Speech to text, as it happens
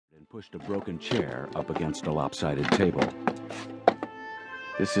and pushed a broken chair up against a lopsided table.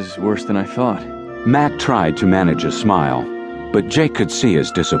 This is worse than I thought. Mac tried to manage a smile, but Jake could see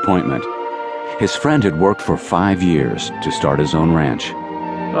his disappointment. His friend had worked for 5 years to start his own ranch.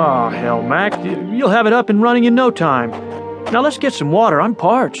 Oh, hell, Mac. You'll have it up and running in no time. Now let's get some water. I'm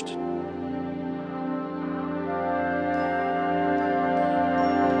parched.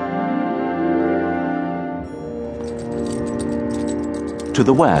 To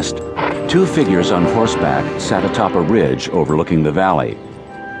the west, 2 figures on horseback sat atop a ridge overlooking the valley.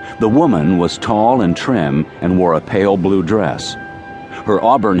 The woman was tall and trim and wore a pale blue dress. Her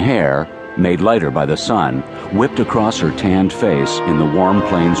auburn hair, made lighter by the sun, whipped across her tanned face in the warm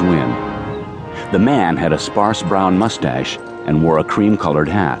plains wind. The man had a sparse brown mustache and wore a cream-colored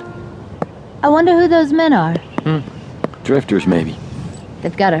hat. I wonder who those men are. Drifters, maybe.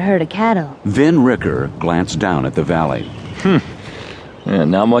 They've got a herd of cattle. Vin Ricker glanced down at the valley. Yeah,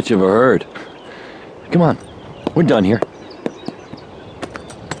 not much of a herd. Come on, we're done here.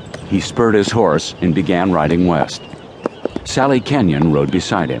 He spurred his horse and began riding west. Sally Kenyon rode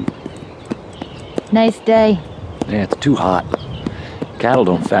beside him. Nice day. Yeah, it's too hot. Cattle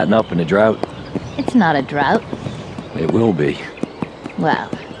don't fatten up in a drought. It's not a drought. It will be.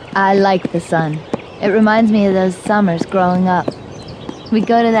 Well, I like the sun. It reminds me of those summers growing up. We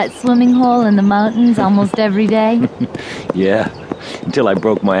go to that swimming hole in the mountains almost every day. Yeah, until I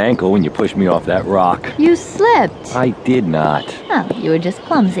broke my ankle when you pushed me off that rock. You slipped. I did not. Oh, you were just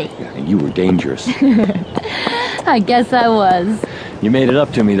clumsy. And you were dangerous. I guess I was. You made it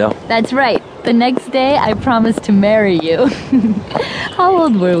up to me, though. That's right. The next day, I promised to marry you. How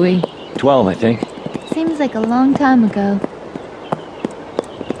old were we? 12, I think. Seems like a long time ago.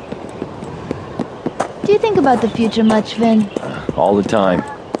 Do you think about the future much, Vin? All the time.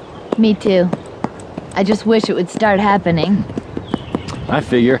 Me too. I just wish it would start happening. I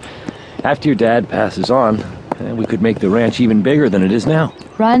figure, after your dad passes on, we could make the ranch even bigger than it is now.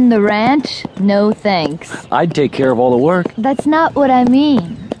 Run the ranch? No thanks. I'd take care of all the work. That's not what I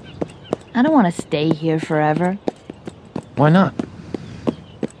mean. I don't want to stay here forever. Why not?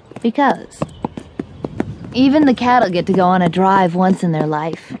 Because even the cattle get to go on a drive once in their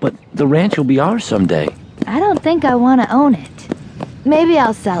life. But the ranch will be ours someday. I don't think I want to own it. Maybe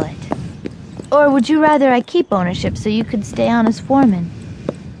I'll sell it. Or would you rather I keep ownership so you could stay on as foreman?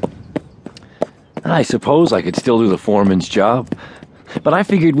 I suppose I could still do the foreman's job. But I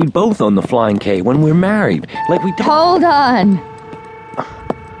figured we'd both own the Flying K when we're married. Like we... Hold on.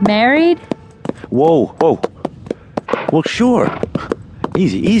 Married? Whoa. Well, sure.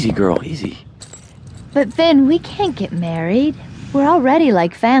 Easy, girl, easy. But Vin, we can't get married. We're already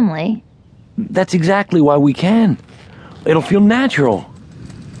like family. That's exactly why we can. It'll feel natural.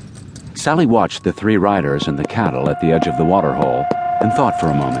 Sally watched the 3 riders and the cattle at the edge of the waterhole and thought for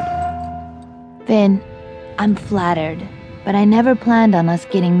a moment. Vin, I'm flattered, but I never planned on us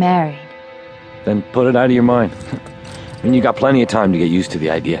getting married. Then put it out of your mind. I mean, you got plenty of time to get used to the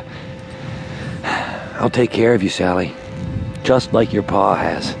idea. I'll take care of you, Sally. Just like your pa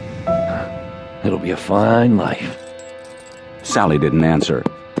has. It'll be a fine life. Sally didn't answer.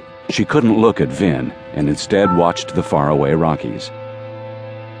 She couldn't look at Vin and instead watched the faraway Rockies.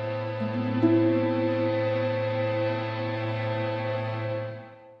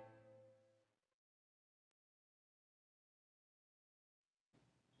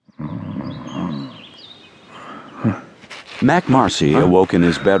 Mac Marcy awoke in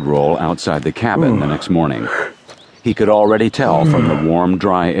his bedroll outside the cabin the next morning. He could already tell from the warm,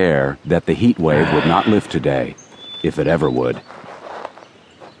 dry air that the heat wave would not lift today, if it ever would.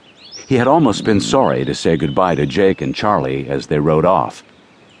 He had almost been sorry to say goodbye to Jake and Charlie as they rode off.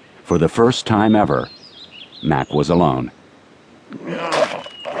 For the first time ever, Mac was alone.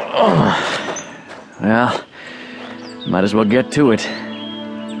 Well, might as well get to it.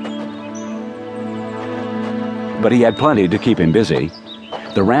 But he had plenty to keep him busy.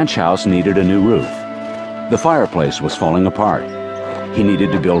 The ranch house needed a new roof. The fireplace was falling apart. He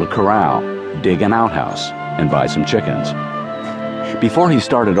needed to build a corral, dig an outhouse, and buy some chickens. Before he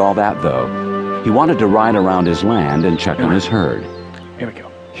started all that, though, he wanted to ride around his land and check on his herd. Here we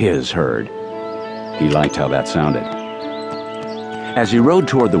go. His herd. He liked how that sounded. As he rode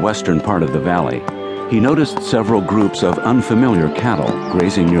toward the western part of the valley, he noticed several groups of unfamiliar cattle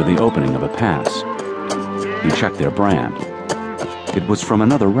grazing near the opening of a pass. He checked their brand. It was from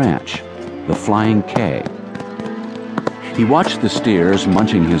another ranch, the Flying K. He watched the steers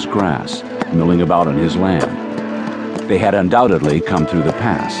munching his grass, milling about on his land. They had undoubtedly come through the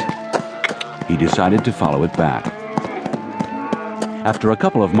pass. He decided to follow it back. After a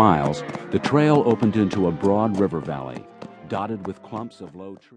couple of miles, the trail opened into a broad river valley, dotted with clumps of low trees.